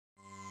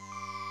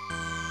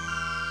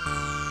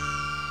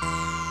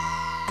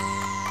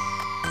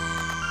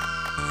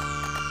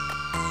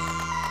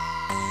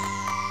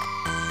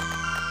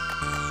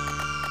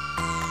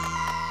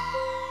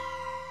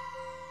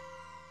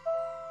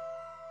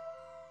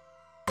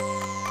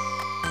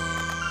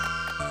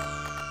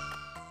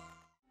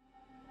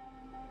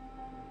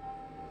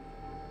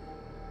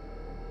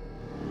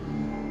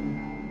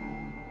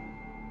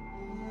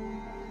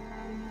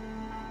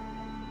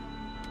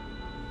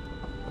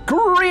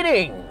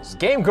Greetings,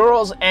 game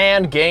girls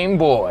and game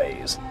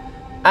boys.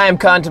 I'm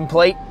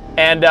Contemplate,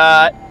 and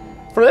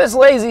for this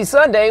lazy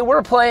Sunday,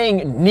 we're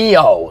playing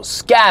NEO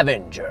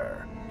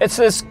Scavenger. It's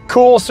this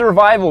cool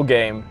survival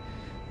game,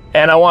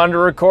 and I wanted to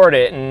record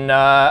it, and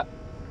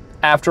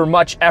after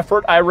much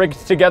effort, I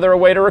rigged together a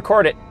way to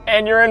record it.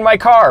 And you're in my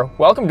car.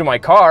 Welcome to my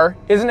car.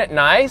 Isn't it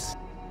nice?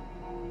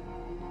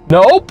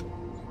 Nope.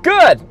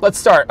 Good. Let's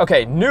start.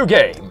 Okay, new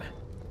game.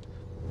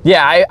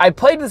 Yeah, I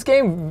played this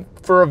game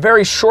for a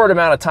very short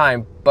amount of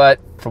time, but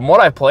from what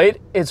I've played,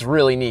 it's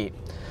really neat.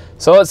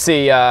 So let's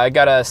see, I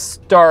gotta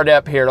start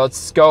up here.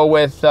 Let's go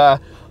with, I'm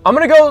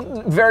gonna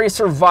go very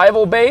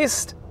survival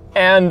based,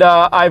 and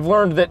I've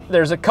learned that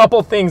there's a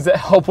couple things that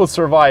help with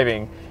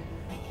surviving.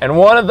 And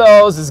one of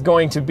those is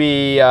going to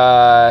be,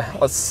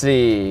 let's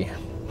see.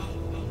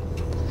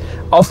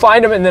 I'll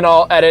find them and then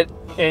I'll edit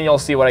and you'll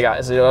see what I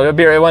got. So I'll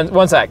be right,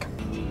 one sec.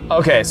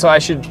 Okay, so I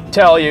should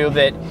tell you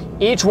that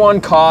each one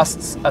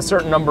costs a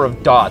certain number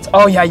of dots.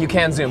 Oh yeah, you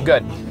can zoom,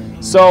 good.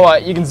 So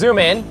you can zoom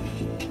in.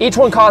 Each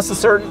one costs a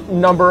certain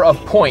number of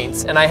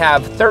points, and I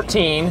have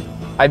 13.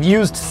 I've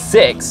used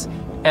 6,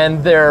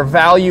 and their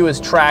value is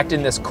tracked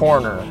in this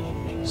corner.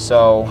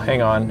 So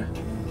hang on.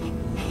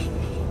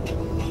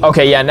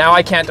 Okay, yeah, now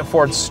I can't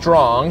afford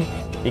strong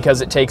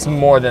because it takes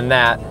more than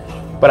that,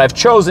 but I've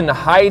chosen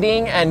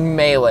hiding and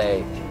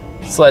melee.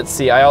 So let's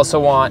see, I also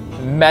want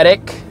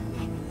medic.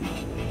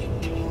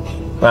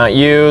 Amount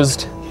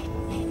used.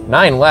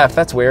 9 left,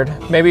 that's weird.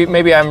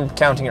 Maybe I'm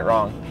counting it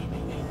wrong.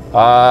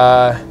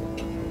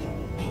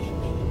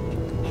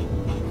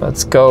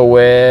 Let's go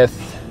with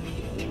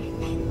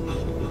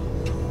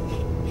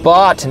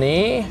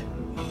botany,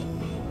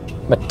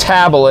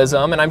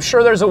 metabolism, and I'm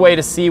sure there's a way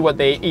to see what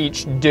they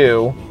each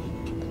do.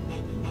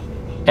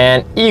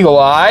 And eagle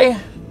eye,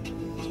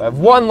 so I have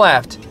 1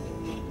 left.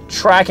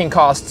 Tracking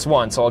costs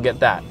 1, so I'll get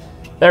that.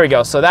 There we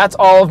go, so that's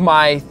all of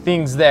my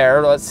things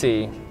there. Let's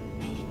see.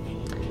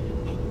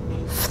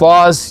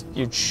 Flaws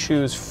you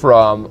choose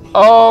from.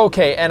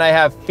 Okay, and I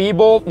have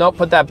feeble. Nope,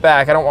 put that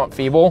back. I don't want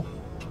feeble.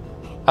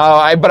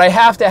 But I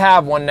have to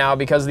have one now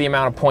because of the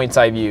amount of points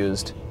I've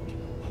used.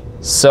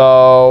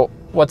 So,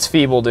 what's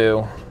feeble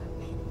do?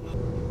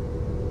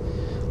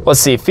 Let's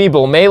see,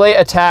 feeble. Melee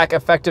attack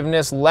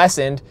effectiveness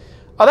lessened.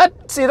 Oh, that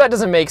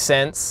doesn't make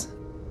sense.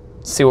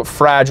 Let's see what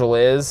fragile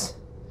is.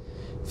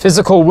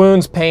 Physical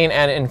wounds, pain,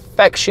 and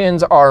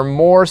infections are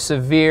more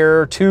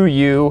severe to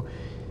you.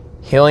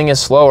 Healing is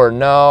slower.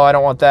 No, I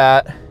don't want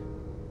that.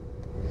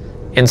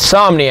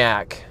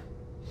 Insomniac.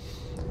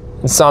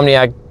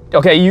 Insomniac.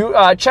 Okay, you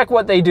check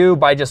what they do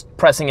by just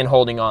pressing and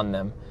holding on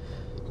them.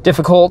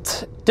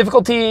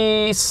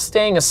 Difficulty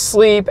staying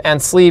asleep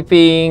and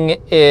sleeping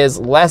is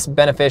less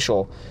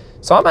beneficial.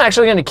 So I'm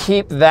actually going to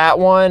keep that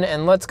one,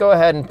 and let's go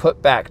ahead and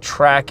put back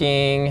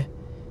tracking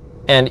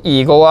and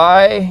eagle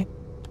eye.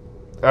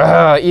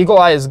 Eagle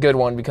eye is a good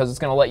one because it's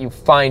going to let you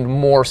find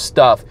more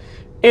stuff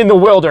in the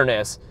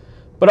wilderness.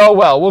 But oh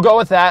well, we'll go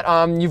with that.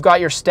 You've got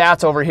your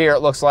stats over here, it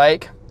looks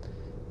like.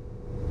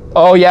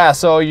 Oh yeah,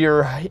 so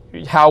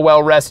how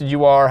well rested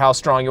you are, how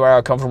strong you are,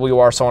 how comfortable you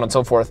are, so on and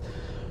so forth.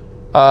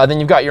 Then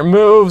you've got your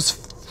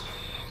moves.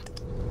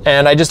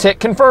 And I just hit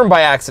confirm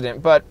by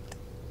accident, but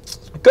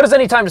good as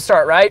any time to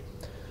start, right?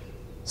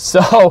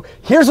 So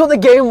here's what the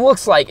game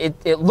looks like.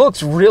 It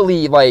looks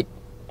really like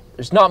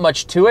there's not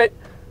much to it,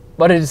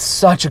 but it is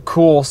such a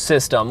cool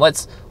system.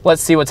 Let's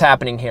see what's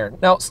happening here.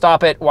 No,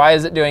 stop it. Why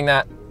is it doing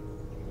that?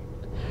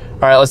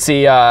 All right, let's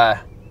see.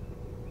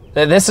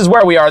 This is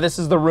where we are. This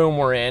is the room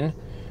we're in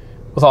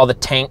with all the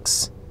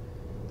tanks.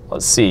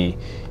 Let's see.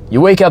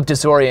 You wake up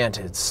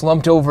disoriented,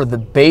 slumped over the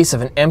base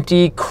of an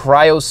empty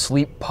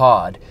cryo-sleep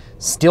pod,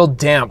 still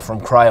damp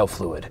from cryo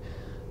fluid.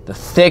 The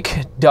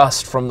thick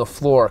dust from the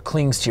floor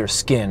clings to your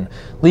skin,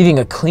 leaving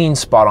a clean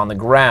spot on the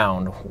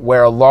ground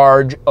where a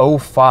large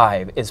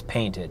 05 is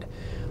painted.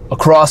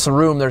 Across the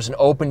room, there's an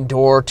open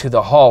door to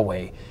the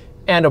hallway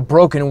and a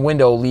broken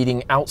window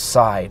leading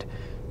outside.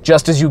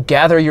 Just as you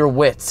gather your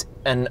wits,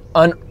 an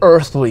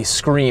unearthly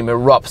scream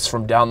erupts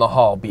from down the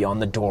hall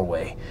beyond the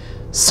doorway.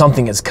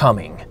 Something is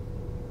coming.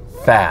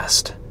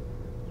 Fast.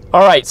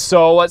 All right,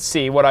 so let's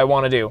see what I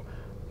want to do.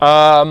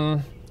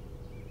 I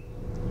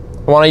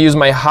want to use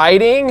my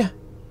hiding.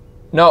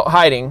 No,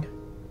 hiding.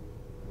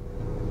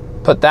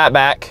 Put that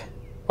back.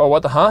 Oh,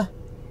 what the huh?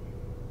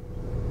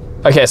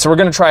 Okay, so we're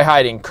going to try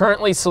hiding.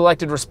 Currently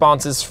selected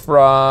responses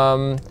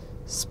from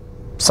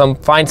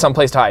find some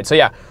place to hide. So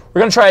yeah,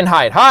 we're going to try and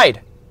hide.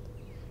 Hide!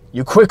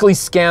 You quickly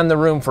scan the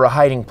room for a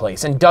hiding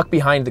place and duck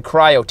behind the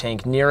cryo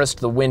tank nearest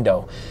the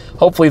window.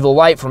 Hopefully the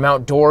light from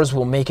outdoors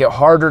will make it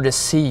harder to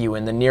see you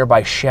in the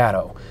nearby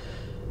shadow.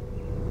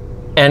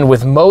 And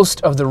with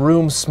most of the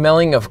room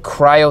smelling of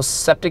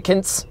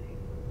cryoprotectants,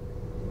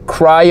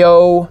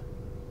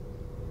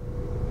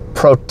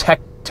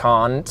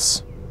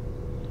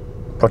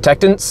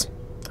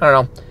 I don't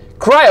know,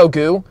 cryo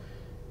goo,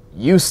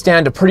 you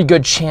stand a pretty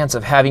good chance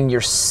of having your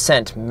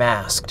scent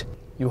masked.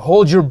 You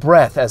hold your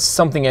breath as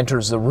something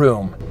enters the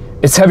room.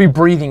 Its heavy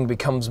breathing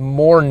becomes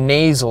more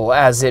nasal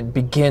as it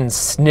begins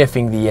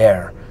sniffing the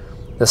air.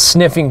 The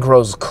sniffing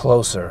grows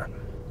closer,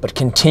 but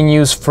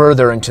continues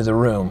further into the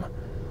room.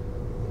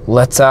 It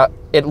lets out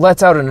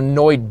an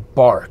annoyed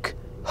bark,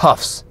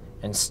 huffs,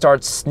 and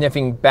starts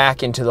sniffing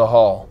back into the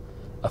hall.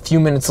 A few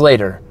minutes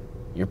later,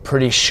 you're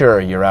pretty sure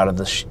you're out of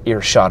the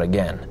earshot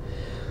again.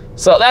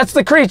 So that's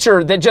the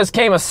creature that just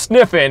came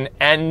a-sniffing,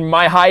 and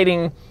my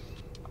hiding,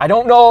 I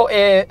don't know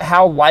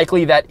how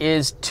likely that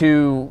is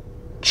to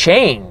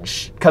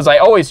change, because I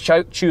always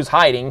choose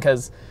hiding,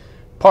 because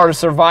part of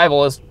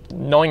survival is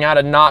knowing how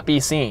to not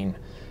be seen.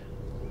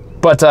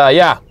 But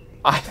yeah,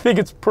 I think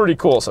it's pretty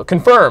cool, so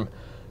confirm.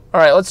 All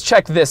right, let's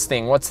check this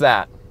thing. What's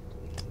that?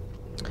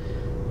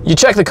 You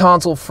check the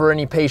console for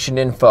any patient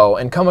info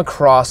and come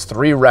across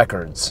 3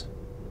 records.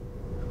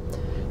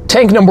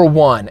 Tank number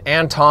 1,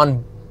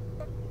 Anton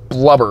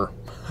Blubber.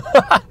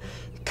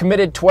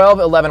 Committed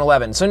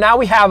 12/11/11. So now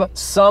we have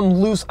some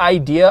loose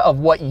idea of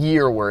what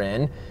year we're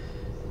in.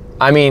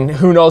 I mean,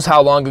 who knows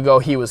how long ago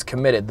he was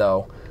committed,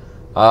 though.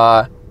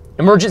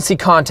 Emergency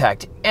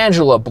contact,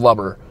 Angela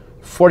Blubber.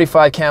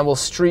 45 Campbell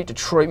Street,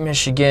 Detroit,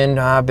 Michigan.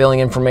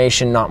 Billing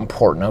information, not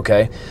important,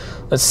 okay.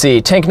 Let's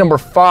see, tank number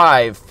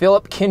 5,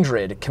 Philip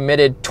Kindred,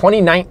 committed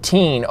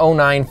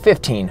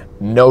 2019-09-15.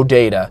 No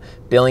data.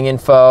 Billing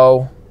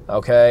info,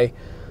 okay.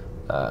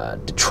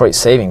 Detroit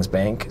Savings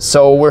Bank.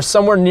 So we're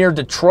somewhere near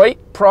Detroit,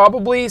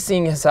 probably,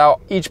 seeing as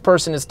how each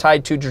person is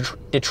tied to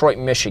Detroit,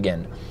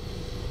 Michigan.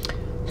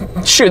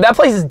 Shoot, that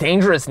place is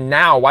dangerous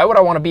now. Why would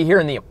I want to be here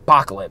in the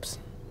apocalypse?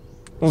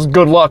 It was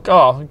good luck.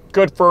 Oh,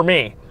 good for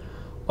me.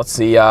 Let's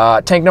see,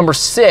 tank number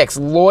 6,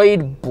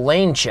 Lloyd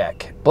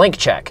Blank-check.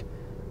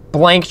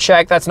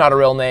 Blank-check, that's not a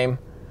real name.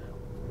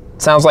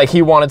 Sounds like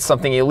he wanted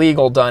something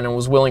illegal done and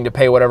was willing to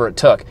pay whatever it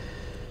took.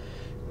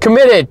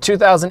 Committed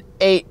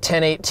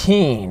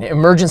 2008-10-18.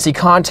 Emergency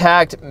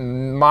contact,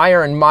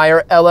 Meyer &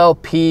 Meyer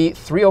LLP,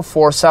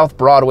 304 South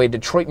Broadway,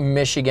 Detroit,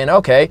 Michigan.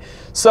 Okay,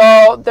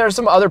 so there's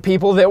some other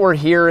people that were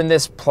here in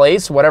this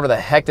place, whatever the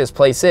heck this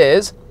place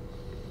is.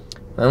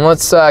 And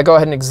let's go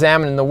ahead and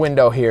examine the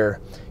window here.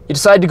 You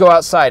decide to go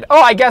outside.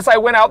 Oh, I guess I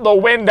went out the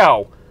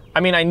window.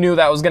 I mean, I knew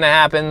that was going to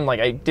happen. Like,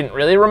 I didn't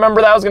really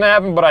remember that was going to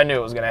happen, but I knew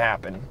it was going to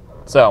happen.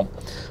 So,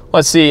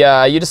 let's see.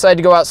 You decide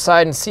to go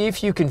outside and see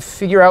if you can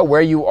figure out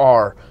where you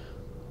are.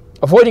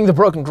 Avoiding the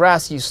broken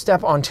grass, you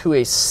step onto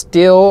a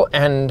still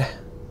and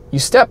you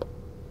step...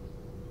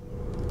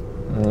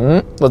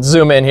 Let's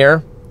zoom in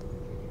here.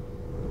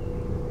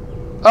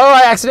 Oh,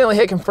 I accidentally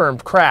hit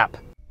confirmed. Crap.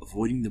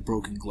 Avoiding the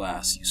broken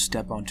glass, you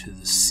step onto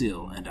the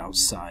sill and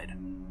outside,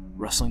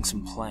 rustling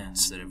some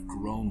plants that have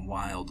grown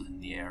wild in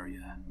the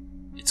area.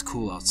 It's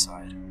cool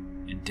outside,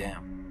 and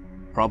damp,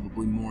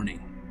 probably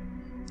morning.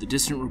 The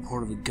distant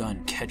report of a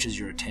gun catches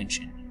your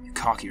attention. You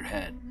cock your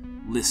head,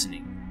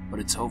 listening, but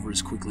it's over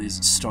as quickly as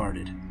it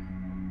started.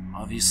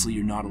 Obviously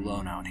you're not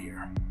alone out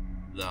here,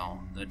 though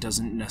that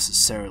doesn't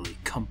necessarily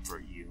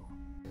comfort you.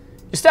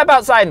 You step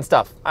outside and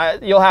stuff.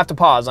 You'll have to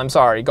pause, I'm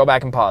sorry. Go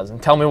back and pause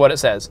and tell me what it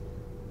says.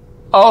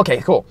 Oh,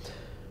 okay, cool.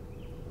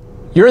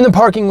 You're in the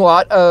parking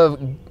lot of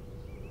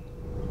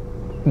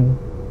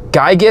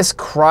Gygas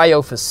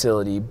Cryo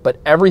Facility, but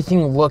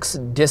everything looks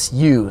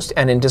disused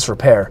and in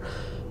disrepair.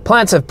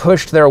 Plants have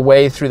pushed their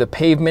way through the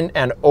pavement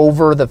and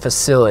over the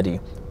facility.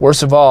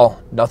 Worst of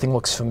all, nothing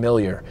looks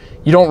familiar.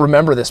 You don't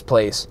remember this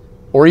place,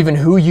 or even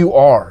who you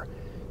are.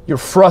 Your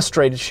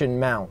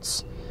frustration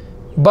mounts,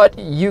 but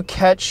you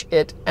catch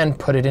it and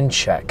put it in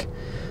check.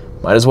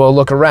 Might as well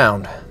look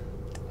around.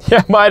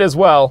 Yeah, might as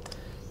well.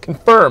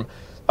 Confirm.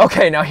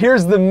 Okay, now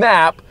here's the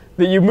map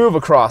that you move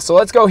across. So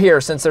let's go here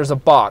since there's a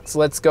box.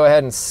 Let's go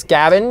ahead and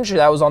scavenge.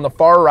 That was on the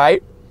far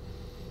right.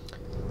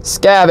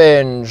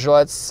 Scavenge.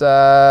 Let's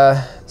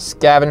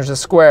scavenge the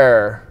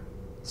square.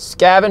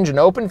 Scavenge an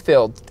open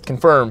field.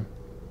 Confirm.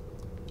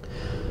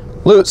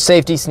 Loot,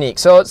 safety, sneak.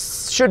 So it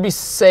should be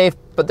safe,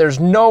 but there's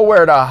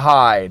nowhere to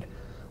hide.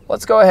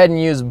 Let's go ahead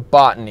and use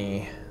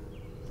botany.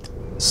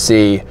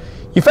 See.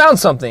 You found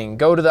something.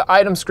 Go to the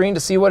item screen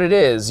to see what it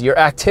is. Your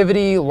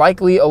activity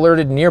likely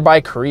alerted nearby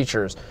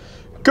creatures.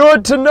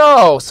 Good to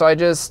know. So I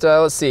just,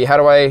 let's see, how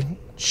do I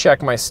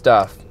check my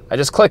stuff? I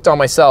just clicked on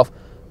myself.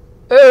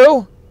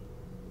 Ew.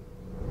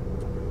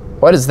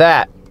 What is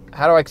that?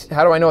 How do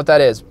I know what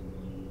that is?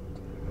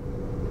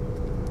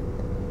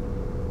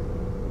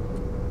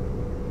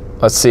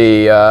 Let's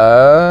see,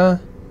 look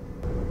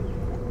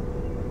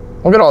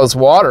at all this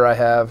water I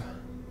have.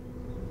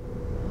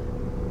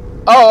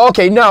 Oh,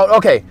 okay, no,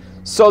 okay.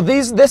 So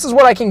this is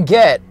what I can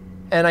get,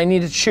 and I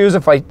need to choose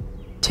if I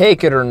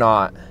take it or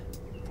not.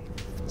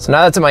 So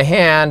now that's in my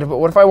hand, but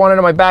what if I want it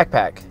in my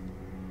backpack?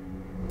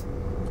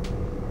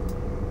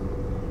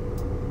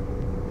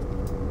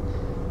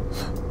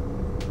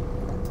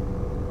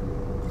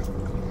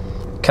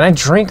 Can I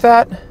drink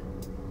that?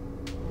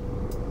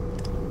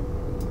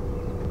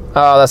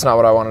 Oh, that's not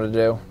what I wanted to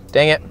do.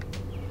 Dang it.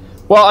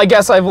 Well, I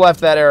guess I've left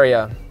that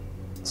area.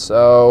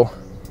 So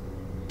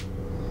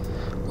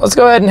let's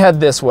go ahead and head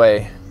this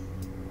way.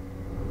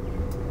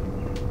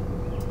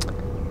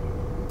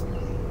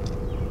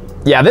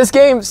 Yeah, this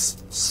game's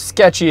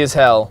sketchy as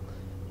hell.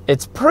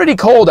 It's pretty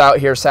cold out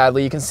here,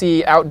 sadly. You can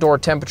see outdoor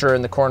temperature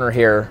in the corner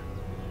here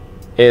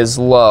is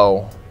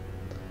low.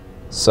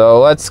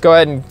 So let's go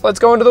ahead and let's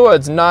go into the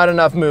woods. Not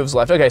enough moves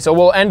left. Okay, so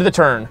we'll end the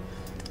turn.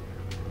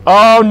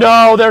 Oh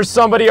no, there's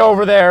somebody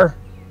over there.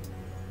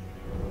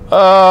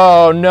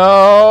 Oh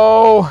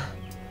no. All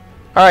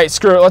right,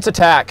 screw it, let's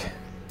attack.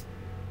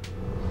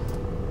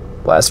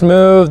 Last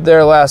move,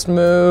 their last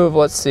move.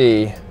 Let's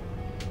see.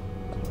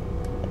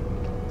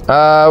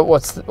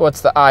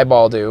 What's the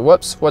eyeball do?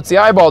 Whoops, what's the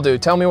eyeball do?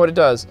 Tell me what it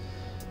does.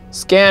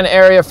 Scan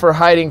area for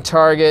hiding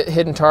target,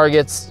 hidden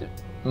targets.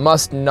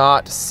 Must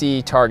not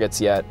see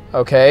targets yet.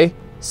 Okay,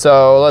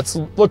 so let's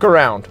look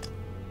around.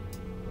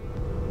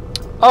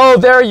 Oh,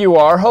 there you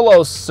are.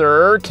 Hello,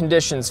 sir.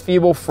 Conditions: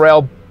 feeble,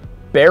 frail,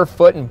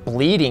 barefoot, and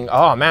bleeding.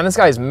 Oh man, this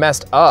guy's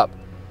messed up.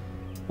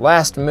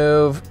 Last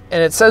move,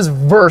 and it says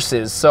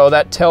versus, so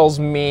that tells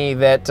me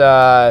that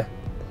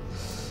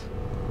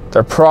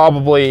they're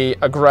probably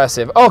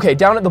aggressive. Okay,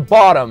 down at the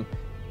bottom,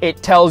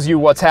 it tells you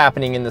what's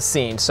happening in the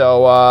scene.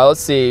 So let's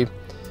see.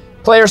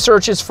 Player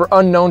searches for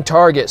unknown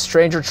target.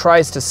 Stranger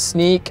tries to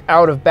sneak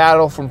out of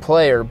battle from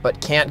player, but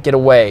can't get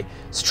away.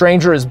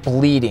 Stranger is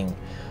bleeding.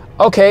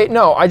 Okay,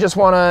 no, I just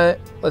want to,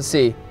 let's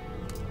see.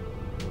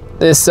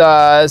 This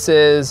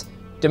is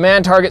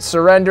demand target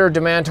surrender,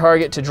 demand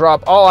target to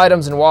drop all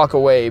items and walk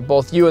away.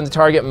 Both you and the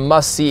target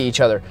must see each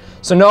other.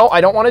 So no,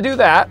 I don't want to do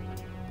that.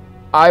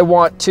 I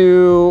want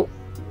to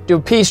do a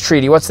peace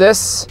treaty. What's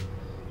this?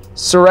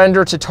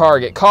 Surrender to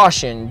target.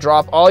 Caution,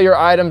 drop all your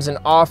items and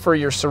offer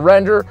your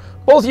surrender.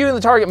 Both you and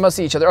the target must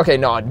see each other. Okay,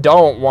 no, I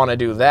don't want to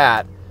do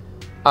that.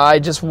 I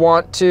just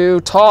want to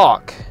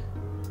talk.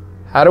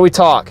 How do we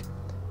talk?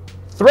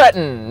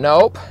 Threaten,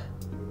 nope.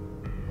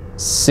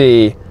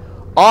 See.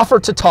 Offer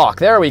to talk,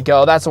 there we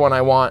go, that's the one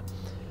I want.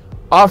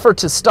 Offer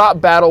to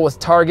stop battle with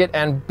target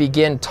and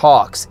begin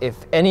talks. If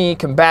any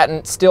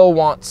combatant still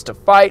wants to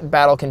fight,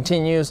 battle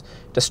continues,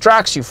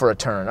 distracts you for a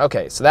turn.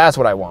 Okay, so that's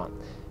what I want.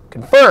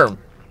 Confirm.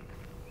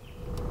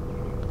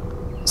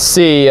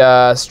 See,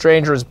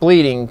 stranger is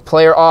bleeding.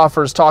 Player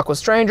offers talk with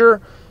stranger.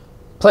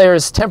 Player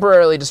is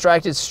temporarily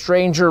distracted.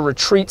 Stranger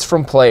retreats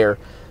from player.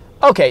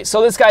 Okay,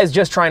 so this guy's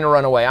just trying to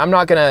run away. I'm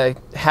not gonna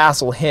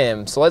hassle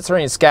him, so let's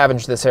try and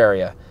scavenge this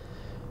area.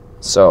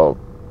 So,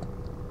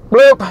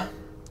 bloop,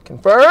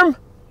 confirm.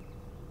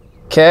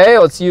 Okay,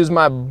 let's use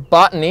my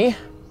botany.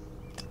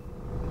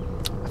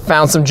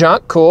 Found some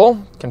junk,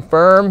 cool.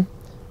 Confirm.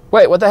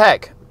 Wait, what the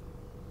heck?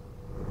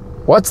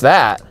 What's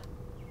that?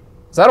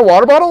 Is that a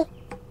water bottle?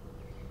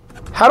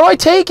 How do I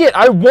take it?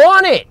 I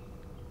want it.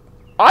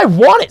 I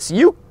want it, so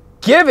you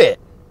give it.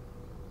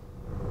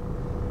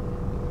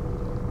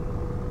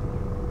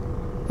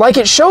 Like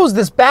it shows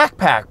this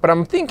backpack, but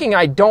I'm thinking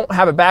I don't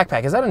have a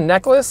backpack. Is that a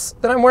necklace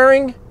that I'm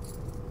wearing?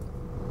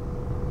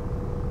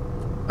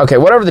 Okay,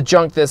 whatever the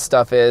junk this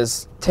stuff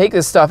is, take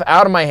this stuff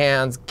out of my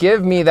hands,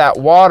 give me that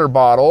water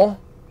bottle.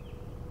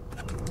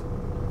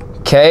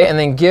 Okay, and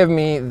then give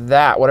me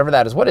that, whatever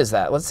that is. What is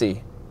that? Let's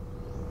see.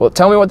 Well,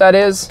 tell me what that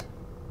is.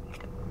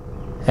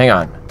 Hang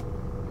on.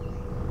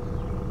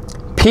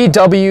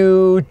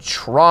 PW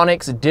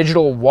Tronics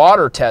Digital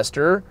Water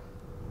Tester.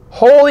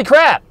 Holy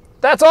crap,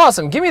 that's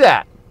awesome, give me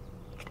that.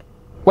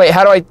 Wait,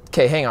 how do I,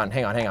 okay, hang on.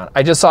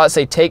 I just saw it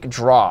say take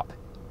drop.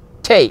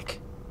 Take.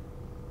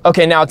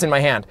 Okay, now it's in my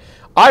hand.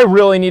 I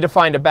really need to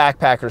find a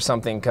backpack or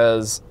something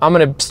because I'm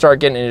gonna start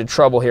getting into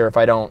trouble here if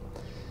I don't.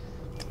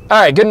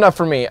 All right, good enough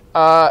for me.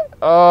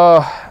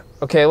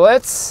 Okay,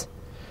 let's,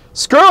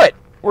 screw it.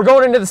 We're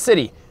going into the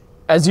city.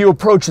 As you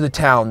approach the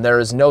town, there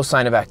is no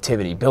sign of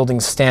activity.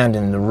 Buildings stand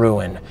in the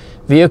ruin.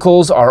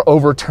 Vehicles are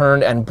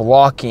overturned and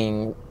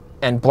blackened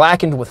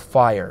with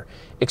fire.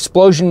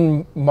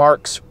 Explosion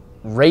marks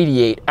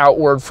radiate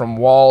outward from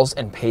walls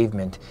and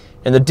pavement.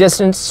 In the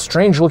distance,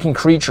 strange-looking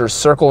creatures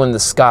circle in the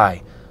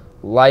sky,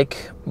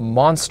 like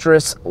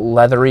monstrous,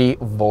 leathery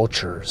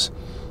vultures.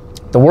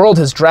 The world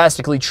has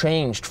drastically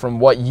changed from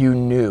what you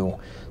knew.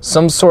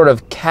 Some sort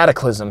of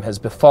cataclysm has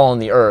befallen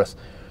the earth,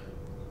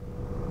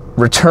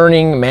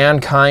 returning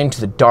mankind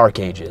to the Dark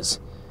Ages.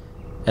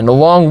 And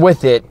along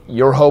with it,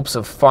 your hopes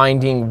of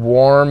finding a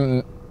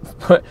warm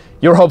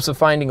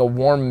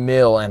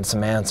meal and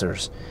some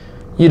answers.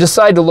 You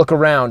decide to look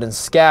around and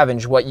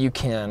scavenge what you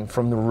can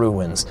from the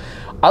ruins.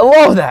 I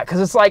love that, because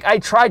it's like I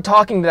tried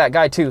talking to that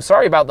guy too.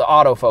 Sorry about the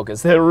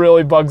autofocus. It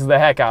really bugs the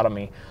heck out of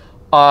me.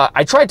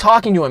 I tried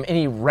talking to him and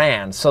he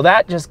ran. So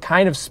that just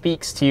kind of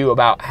speaks to you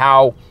about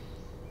how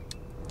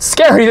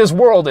scary this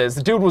world is.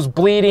 The dude was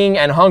bleeding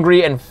and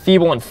hungry and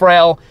feeble and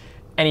frail,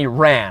 and he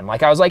ran.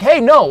 Like I was like, hey,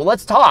 no,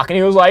 let's talk. And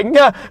he was like,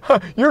 nah,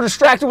 you're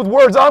distracted with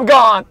words, I'm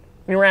gone.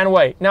 And he ran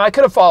away. Now I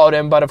could have followed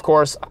him, but of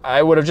course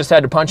I would have just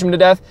had to punch him to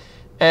death.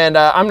 And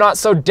I'm not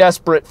so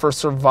desperate for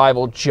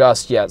survival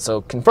just yet,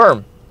 so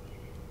confirm.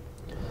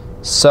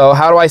 So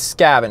how do I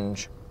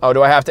scavenge? Oh,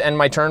 do I have to end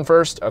my turn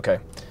first? Okay,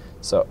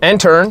 so end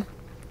turn.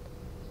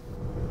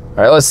 All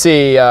right, let's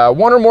see.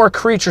 One or more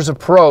creatures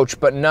approach,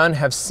 but none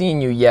have seen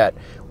you yet.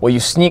 Will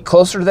you sneak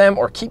closer to them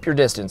or keep your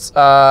distance?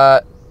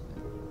 I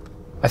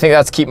think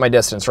that's keep my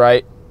distance,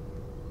 right?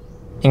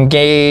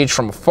 Engage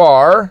from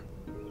afar.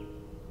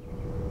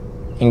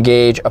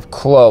 Engage up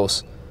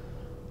close.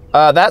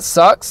 That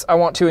sucks. I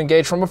want to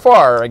engage from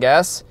afar, I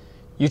guess.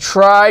 You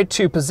try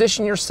to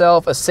position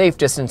yourself a safe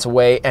distance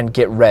away and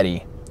get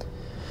ready.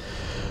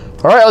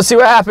 All right, let's see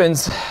what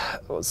happens.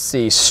 Let's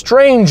see.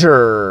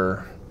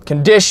 Stranger.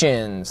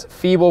 Conditions.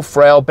 Feeble,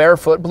 frail,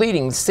 barefoot,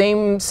 bleeding.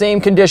 Same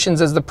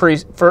conditions as the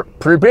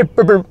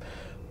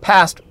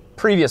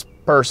previous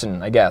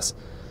person, I guess.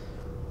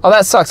 Oh,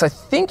 that sucks. I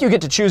think you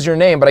get to choose your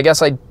name, but I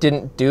guess I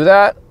didn't do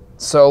that.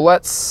 So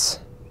let's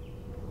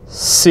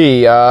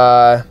see.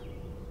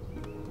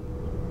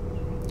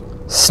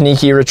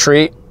 Sneaky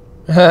retreat.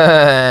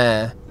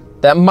 That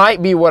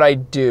might be what I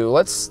do.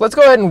 Let's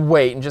go ahead and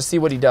wait and just see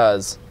what he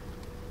does.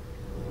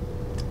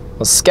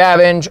 Let's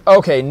scavenge.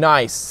 Okay,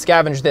 nice.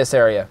 Scavenge this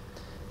area.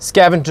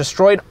 Scavenge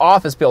destroyed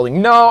office building.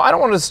 No, I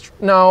don't want to.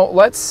 No,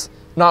 let's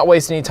not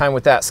waste any time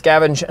with that.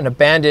 Scavenge an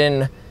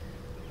abandoned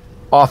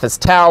office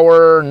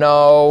tower.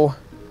 No.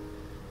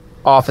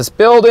 Office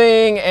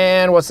building.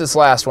 And what's this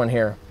last one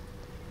here?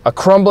 A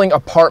crumbling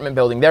apartment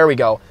building. There we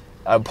go.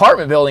 An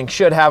apartment building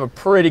should have a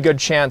pretty good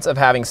chance of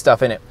having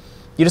stuff in it.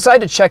 You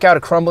decide to check out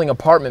a crumbling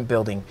apartment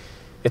building.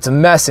 It's a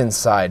mess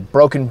inside.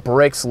 Broken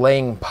bricks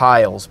laying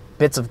piles.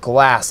 Bits of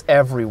glass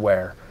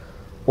everywhere.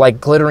 Like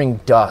glittering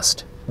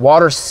dust.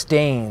 Water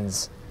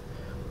stains.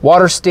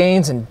 Water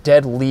stains and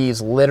dead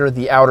leaves litter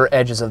the outer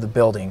edges of the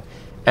building.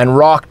 And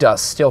rock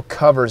dust still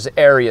covers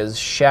areas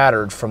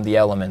shattered from the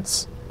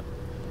elements.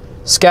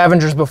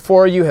 Scavengers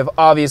before you have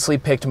obviously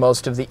picked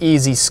most of the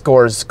easy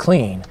scores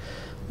clean.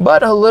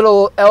 But a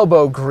little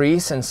elbow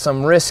grease and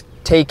some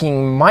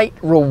risk-taking might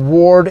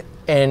reward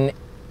the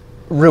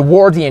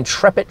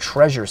intrepid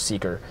treasure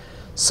seeker.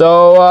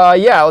 So,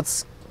 yeah,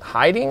 let's...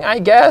 Hiding, I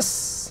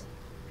guess?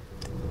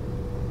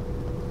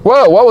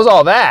 Whoa, what was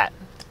all that?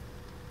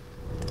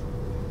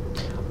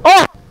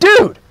 Oh,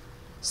 dude!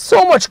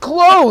 So much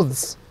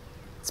clothes!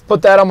 Let's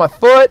put that on my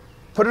foot.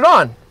 Put it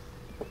on.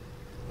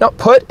 No,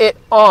 put it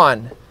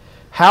on.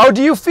 How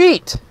do you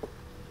feet?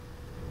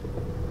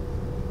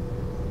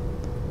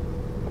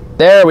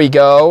 There we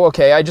go.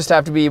 Okay, I just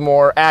have to be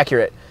more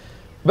accurate.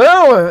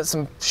 Boom,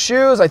 some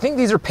shoes. I think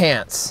these are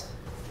pants.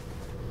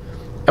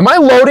 Am I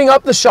loading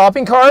up the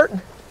shopping cart?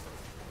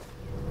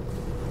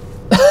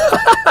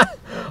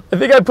 I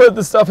think I put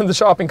the stuff in the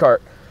shopping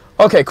cart.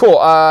 Okay, cool.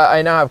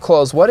 I now have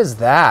clothes. What is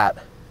that?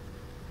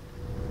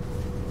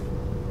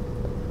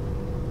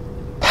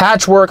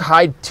 Patchwork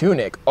hide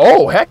tunic.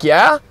 Oh, heck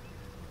yeah.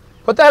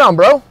 Put that on,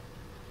 bro.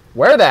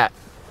 Wear that.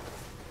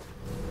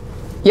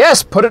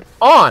 Yes, put it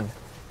on.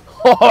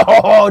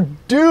 Oh,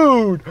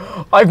 dude.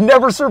 I've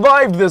never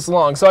survived this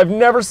long, so I've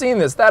never seen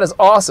this. That is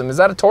awesome. Is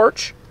that a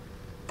torch?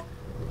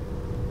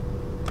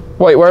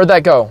 Wait, where did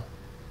that go?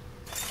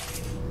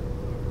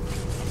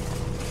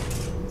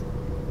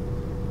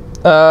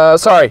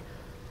 Sorry.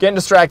 Getting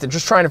distracted.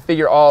 Just trying to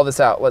figure all this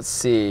out. Let's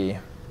see.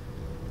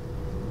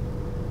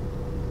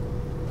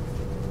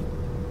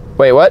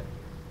 Wait, what?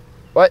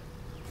 What?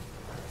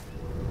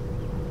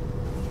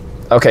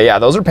 Okay, yeah,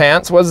 those are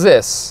pants. What's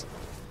this?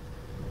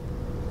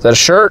 Is that a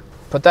shirt?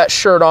 Put that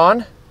shirt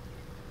on.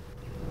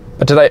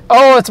 But did I...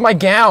 Oh, it's my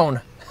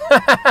gown.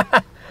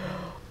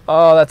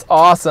 Oh, that's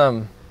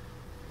awesome.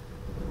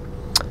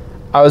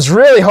 I was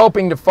really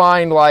hoping to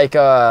find, like,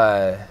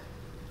 are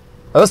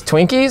those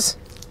Twinkies?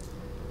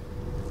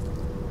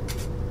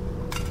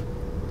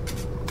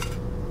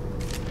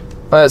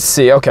 Let's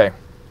see, okay.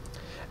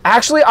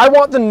 Actually, I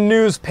want the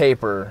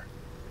newspaper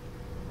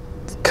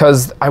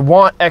because I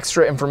want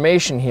extra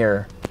information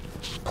here.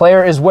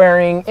 Player is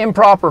wearing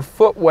improper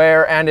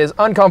footwear and is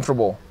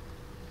uncomfortable.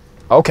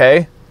 Okay.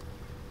 I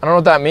don't know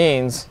what that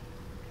means.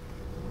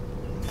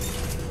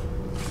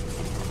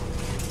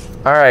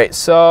 All right,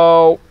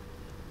 so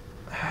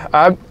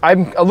I'm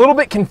a little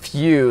bit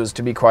confused,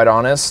 to be quite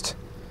honest.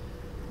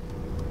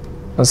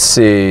 Let's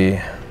see.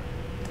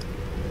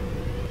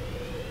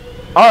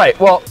 All right,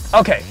 well,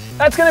 okay.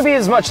 That's gonna be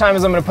as much time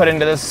as I'm gonna put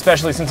into this,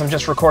 especially since I'm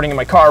just recording in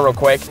my car real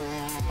quick.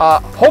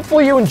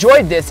 Hopefully you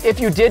enjoyed this. If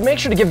you did, make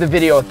sure to give the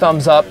video a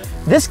thumbs up.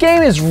 This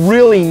game is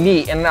really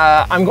neat, and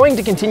I'm going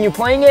to continue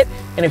playing it.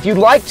 And if you'd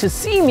like to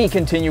see me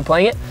continue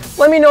playing it,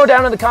 let me know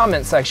down in the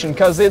comments section,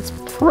 because it's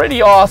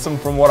pretty awesome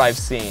from what I've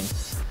seen.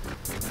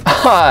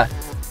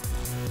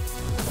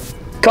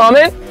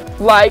 Comment,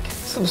 like,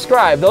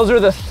 subscribe. Those are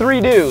the 3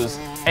 do's,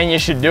 and you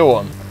should do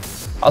them.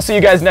 I'll see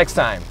you guys next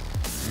time.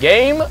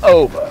 Game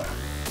over.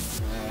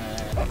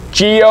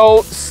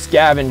 NEO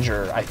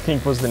Scavenger, I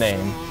think was the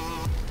name.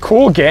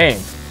 Cool game.